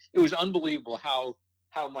 because it was unbelievable how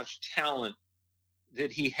much talent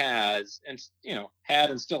that he has, and had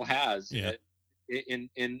and still has. Yeah.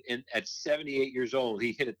 At 78 years old,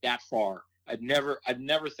 he hit it that far. I'd never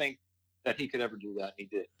think that he could ever do that, and he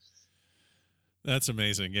did. That's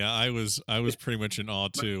amazing. Yeah, I was pretty much in awe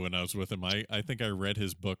too when I was with him. I think I read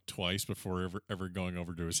his book twice before ever going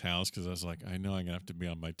over to his house, because I was like, I know I'm gonna have to be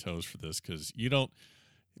on my toes for this, because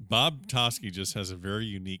Bob Toski just has a very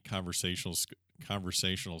unique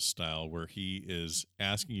conversational style where he is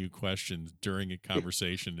asking you questions during a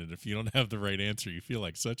conversation, and if you don't have the right answer, you feel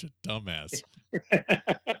like such a dumbass.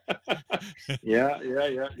 Yeah. You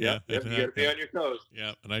got to be on your toes.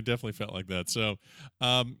 Yeah, and I definitely felt like that. So,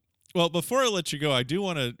 well, before I let you go, I do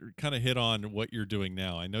want to kind of hit on what you're doing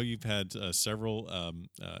now. I know you've had several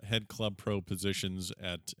head club pro positions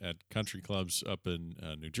at country clubs up in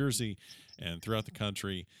New Jersey and throughout the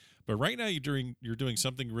country. But right now you're doing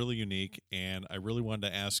something really unique, and I really wanted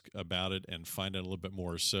to ask about it and find out a little bit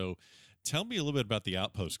more. So tell me a little bit about the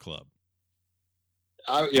Outpost Club.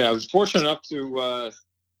 I was fortunate enough to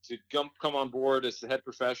come on board as the head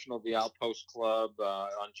professional of the Outpost Club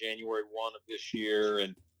on January 1 of this year.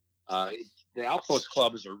 And the Outpost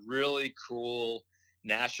Club is a really cool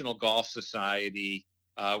national golf society.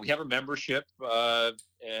 We have a membership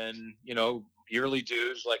and yearly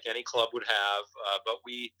dues like any club would have, but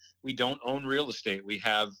we don't own real estate. We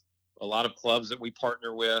have a lot of clubs that we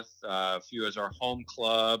partner with, a few as our home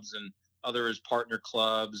clubs and other as partner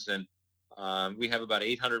clubs, and we have about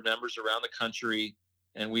 800 members around the country,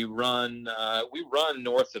 and we run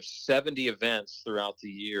north of 70 events throughout the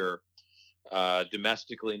year,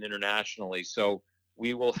 domestically and internationally. So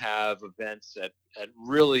we will have events at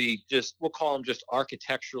really we'll call them just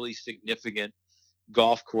architecturally significant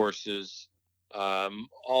golf courses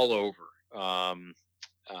all over.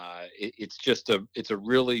 It's a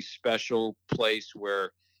really special place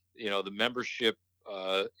where the membership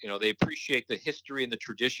they appreciate the history and the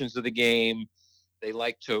traditions of the game. They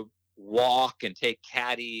like to walk and take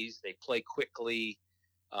caddies. They play quickly,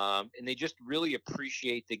 and they just really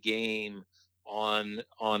appreciate the game on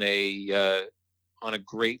a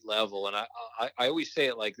great level. And I always say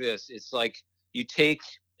it like this: it's like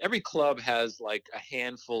every club has like a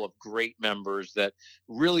handful of great members that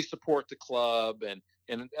really support the club, and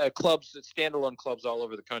clubs, standalone clubs all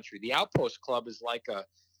over the country. The Outpost Club is like a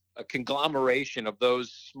conglomeration of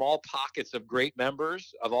those small pockets of great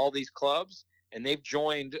members of all these clubs, and they've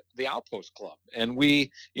joined the Outpost Club. And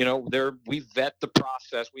we vet the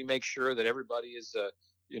process. We make sure that everybody is a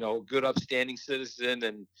good, upstanding citizen,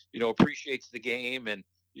 and appreciates the game, and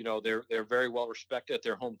they're very well respected at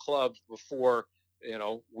their home clubs before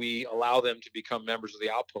we allow them to become members of the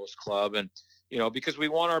Outpost Club. And because we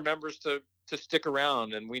want our members to stick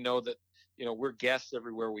around, and we know that we're guests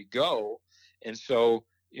everywhere we go, and so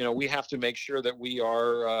we have to make sure that we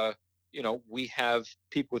are we have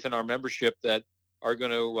people within our membership that are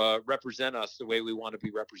going to represent us the way we want to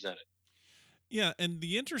be represented. Yeah, and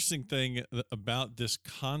the interesting thing about this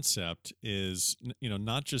concept is,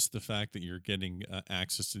 not just the fact that you're getting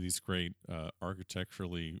access to these great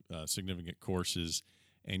architecturally significant courses,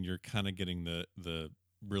 and you're kind of getting the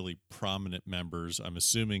really prominent members. I'm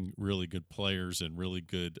assuming really good players and really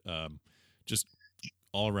good just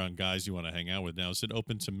all-around guys you want to hang out with. Now, is it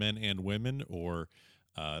open to men and women, or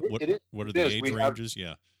what are the age ranges?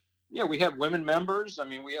 Yeah, we have women members. I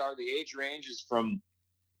mean, the age range is from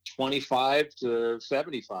 25 to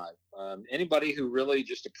 75. Anybody who really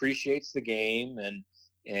just appreciates the game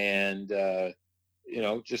and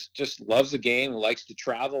just loves the game, likes to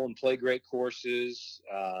travel and play great courses.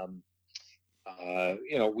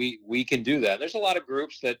 We can do that. There's a lot of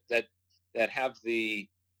groups that have the,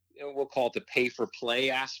 we'll call it the pay for play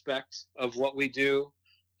aspect of what we do.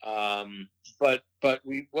 But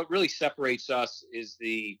what really separates us is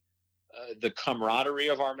the camaraderie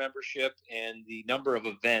of our membership and the number of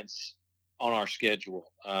events on our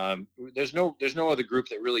schedule. There's no other group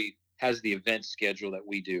that really has the event schedule that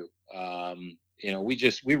we do.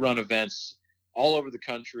 We run events all over the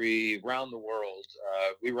country, around the world.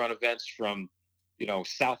 We run events from,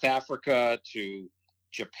 South Africa to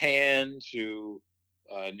Japan to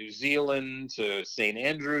New Zealand to St.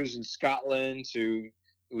 Andrews in Scotland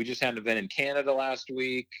we just had an event in Canada last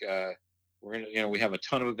week. We have a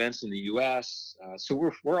ton of events in the U.S.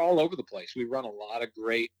 So we're all over the place. We run a lot of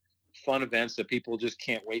great, fun events that people just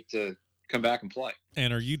can't wait to come back and play.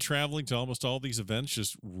 And are you traveling to almost all these events?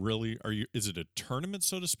 Is it a tournament,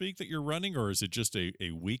 so to speak, that you're running, or is it just a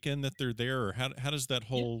weekend that they're there, or how does that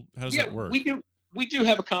that work? We do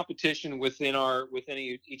have a competition within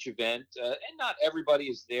each event, and not everybody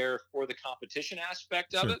is there for the competition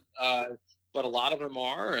aspect of Sure. it, but a lot of them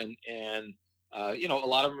are, and a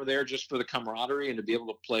lot of them are there just for the camaraderie and to be able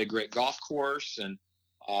to play a great golf course. And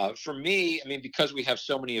for me, I mean, because we have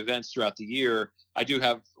so many events throughout the year,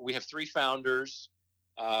 we have 3 founders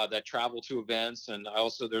that travel to events, and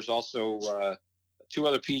there's also 2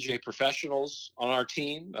 other PGA professionals on our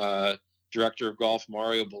team. Director of Golf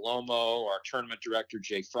Mario Belomo, our tournament director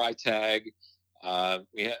Jay Freitag.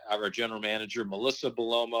 We have our general manager Melissa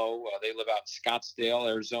Belomo. They live out in Scottsdale,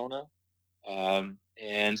 Arizona.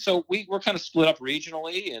 And so we're kind of split up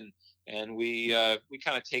regionally, and we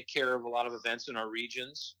kind of take care of a lot of events in our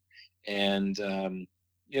regions. And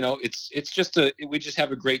it's just we just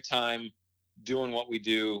have a great time doing what we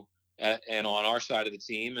do, and on our side of the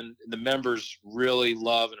team, and the members really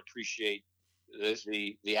love and appreciate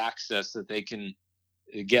the access that they can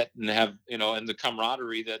get and have, and the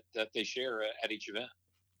camaraderie that they share at each event.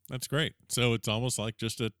 That's great. So it's almost like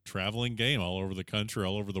just a traveling game all over the country,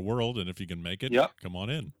 all over the world. And if you can make it, Come on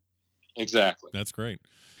in. Exactly. That's great.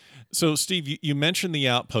 So, Steve, you mentioned the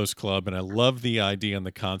Outpost Club, and I love the idea and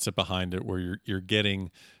the concept behind it, where you're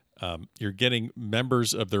getting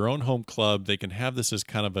members of their own home club. They can have this as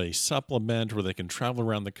kind of a supplement where they can travel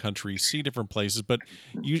around the country, see different places. But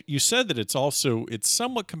you said that it's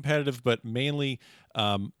somewhat competitive, but mainly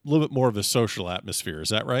a little bit more of a social atmosphere. Is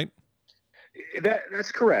that right?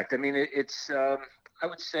 That's correct. I mean, it's I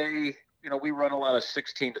would say, we run a lot of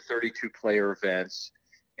 16 to 32 player events,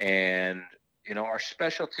 and our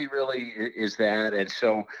specialty really is that. And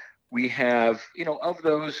so we have, of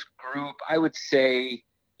those group, I would say,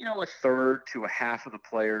 a third to a half of the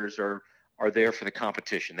players are there for the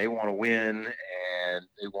competition. They want to win, and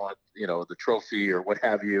they want, the trophy or what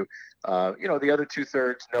have you. The other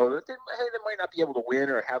 2/3 know that they might not be able to win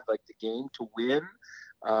or have like the game to win.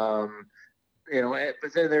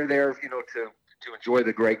 But then they're there, to enjoy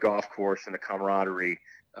the great golf course and the camaraderie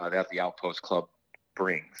that the Outpost Club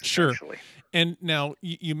brings. Sure. And now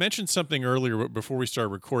you mentioned something earlier before we started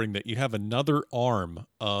recording, that you have another arm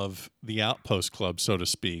of the Outpost Club, so to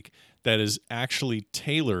speak, that is actually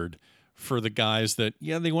tailored for the guys that,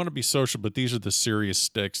 they want to be social, but these are the serious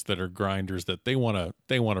sticks that are grinders, that they want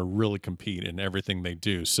to really compete in everything they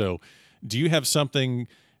do. So do you have something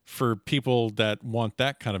for people that want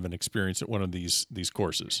that kind of an experience at one of these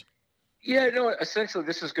courses? Yeah, no, essentially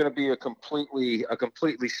this is going to be a completely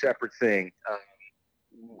separate thing.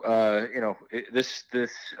 This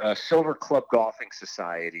Silver Club Golfing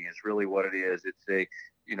Society is really what it is. It's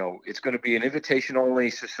it's going to be an invitation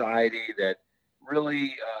only society that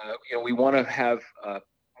really, we want to have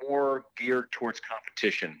more geared towards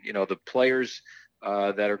competition. The players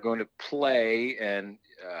that are going to play and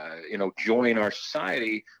join our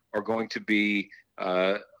society are going to be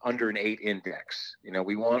under an 8 index.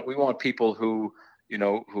 We want people who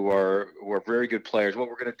are very good players. What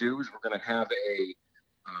we're going to do is we're going to have a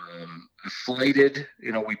flighted.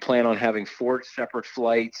 We plan on having 4 separate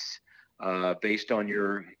flights based on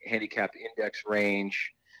your handicap index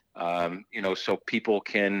range. So people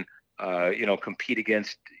can compete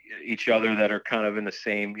against each other that are kind of in the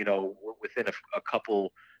same, within a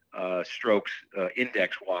couple strokes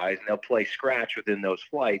index wise, and they'll play scratch within those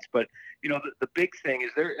flights. But the big thing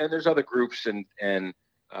is there's other groups and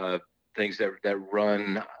things that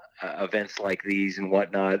run events like these and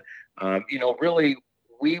whatnot. Really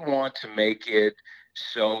we want to make it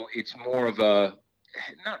so it's more of a,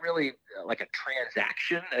 not really like a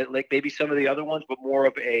transaction like maybe some of the other ones, but more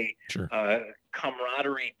of a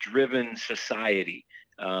camaraderie driven society.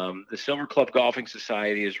 The Silver Club Golfing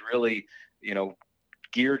Society is really,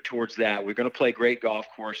 geared towards that. We're going to play great golf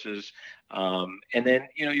courses. And then,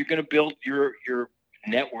 you're going to build your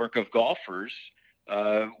network of golfers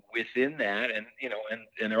within that. And,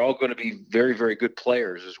 and they're all going to be very, very good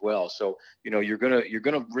players as well. So, you're going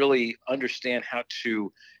to really understand how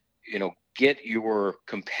to, get your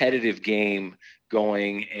competitive game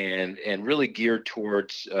going and really geared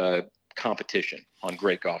towards competition on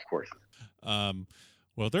great golf courses.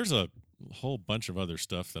 Well, there's a whole bunch of other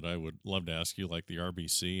stuff that I would love to ask you, like the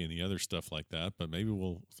RBC and the other stuff like that, but maybe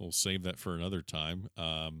we'll save that for another time.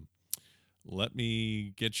 Let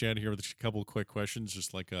me get you out of here with a couple of quick questions,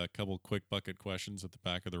 just like a couple of quick bucket questions at the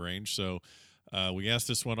back of the range. So we ask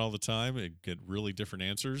this one all the time and get really different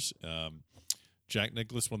answers. Jack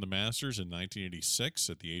Nicklaus won the Masters in 1986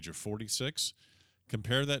 at the age of 46.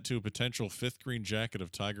 Compare that to a potential fifth green jacket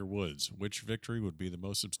of Tiger Woods. Which victory would be the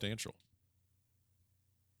most substantial?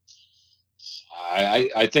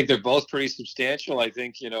 I think they're both pretty substantial. I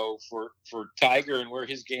think, for Tiger and where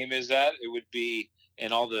his game is at, it would be,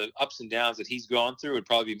 and all the ups and downs that he's gone through, would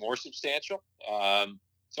probably be more substantial.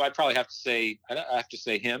 So I'd probably have to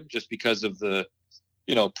say him, just because of the,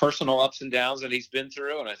 personal ups and downs that he's been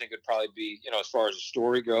through. And I think it'd probably be, as far as the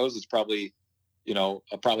story goes, it's probably,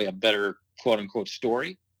 probably a better quote unquote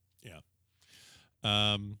story. Yeah.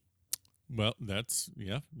 Well,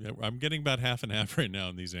 I'm getting about half and half right now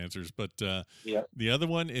in these answers, but the other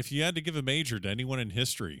one, if you had to give a major to anyone in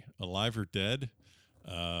history, alive or dead,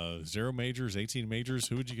 0 majors, 18 majors,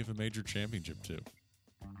 who would you give a major championship to?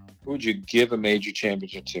 Who would you give a major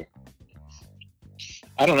championship to?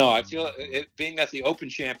 I don't know. I feel being that the Open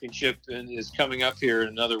Championship is coming up here in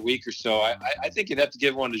another week or so, I think you'd have to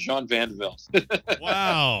give one to Jean Van de Velde.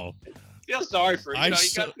 Wow. Feel sorry for him.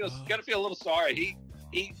 You gotta feel a little sorry.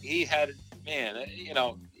 He had, man,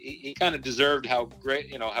 he kind of deserved how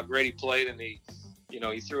great he played, and he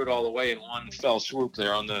threw it all away in one fell swoop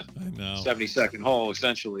there on the 72nd hole,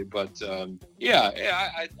 essentially. But I'd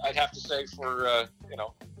have to say for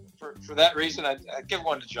that reason, I'd give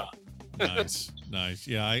one to John. Nice.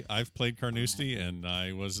 Yeah, I've played Carnoustie, and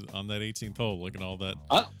I was on that 18th hole. Look at all that.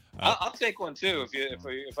 I'll take one too.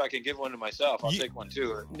 If I can give one to myself, I'll take one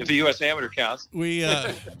too. If a U.S. Amateur counts. We,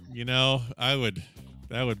 I would.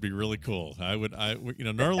 That would be really cool.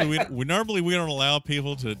 Normally we don't allow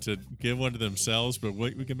people to give one to themselves, but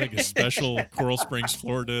we can make a special Coral Springs,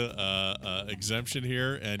 Florida exemption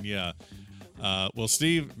here. And well,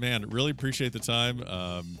 Steve, man, really appreciate the time.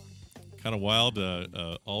 Kind of wild.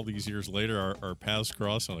 All these years later, our paths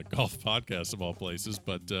cross on a golf podcast of all places,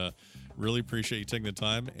 but really appreciate you taking the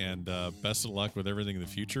time, and best of luck with everything in the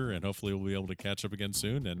future. And hopefully we'll be able to catch up again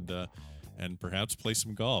soon, and perhaps play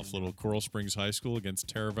some golf. Little Coral Springs High School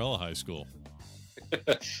against Taravella High School.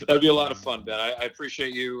 That'd be a lot of fun, Ben. I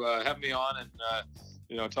appreciate you having me on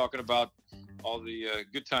and talking about all the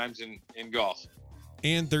good times in golf.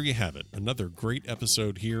 And there you have it. Another great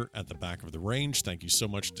episode here at the Back of the Range. Thank you so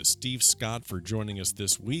much to Steve Scott for joining us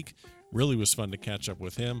this week. Really was fun to catch up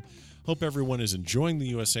with him. Hope everyone is enjoying the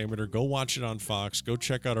U.S. Amateur. Go watch it on Fox. Go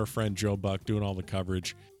check out our friend Joe Buck doing all the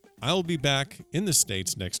coverage. I will be back in the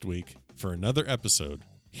States next week for another episode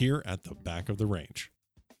here at the Back of the Range.